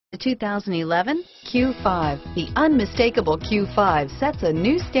The 2011 Q5. The unmistakable Q5 sets a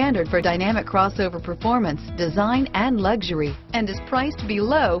new standard for dynamic crossover performance, design, and luxury, and is priced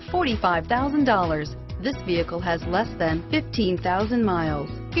below $45,000. This vehicle has less than 15,000 miles.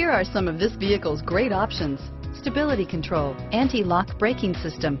 Here are some of this vehicle's great options: stability control, anti-lock braking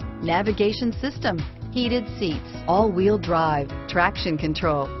system, navigation system, heated seats, all-wheel drive, traction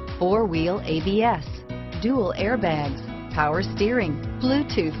control, four-wheel ABS, dual airbags, power steering,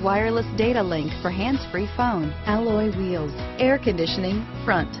 Bluetooth wireless data link for hands-free phone, alloy wheels, air conditioning,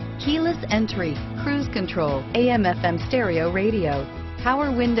 front, keyless entry, cruise control, AM/FM stereo radio,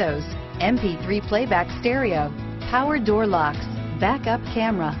 power windows, MP3 playback stereo, power door locks, backup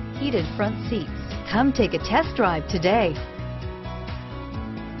camera, heated front seats. Come take a test drive today.